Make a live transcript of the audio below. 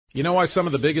You know why some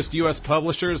of the biggest U.S.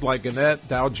 publishers like Gannett,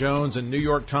 Dow Jones, and New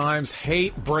York Times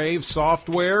hate Brave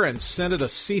software and sent it a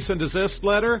cease and desist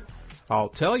letter? I'll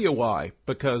tell you why.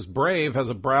 Because Brave has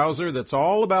a browser that's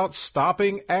all about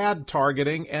stopping ad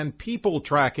targeting and people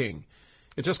tracking.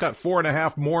 It just got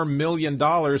 $4.5 million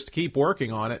more to keep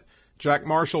working on it. Jack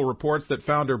Marshall reports that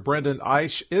founder Brendan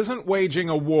Eich isn't waging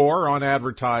a war on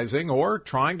advertising or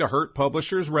trying to hurt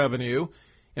publishers' revenue.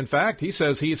 In fact, he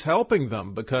says he's helping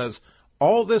them because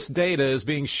all this data is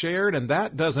being shared, and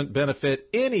that doesn't benefit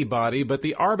anybody but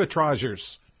the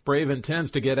arbitrageurs. Brave intends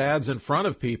to get ads in front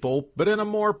of people, but in a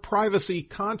more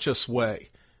privacy-conscious way.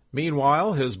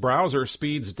 Meanwhile, his browser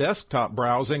speeds desktop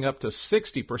browsing up to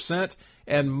 60%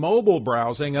 and mobile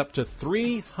browsing up to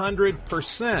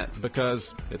 300%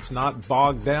 because it's not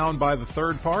bogged down by the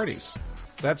third parties.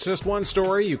 That's just one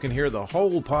story. You can hear the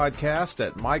whole podcast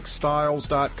at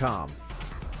MikeStiles.com.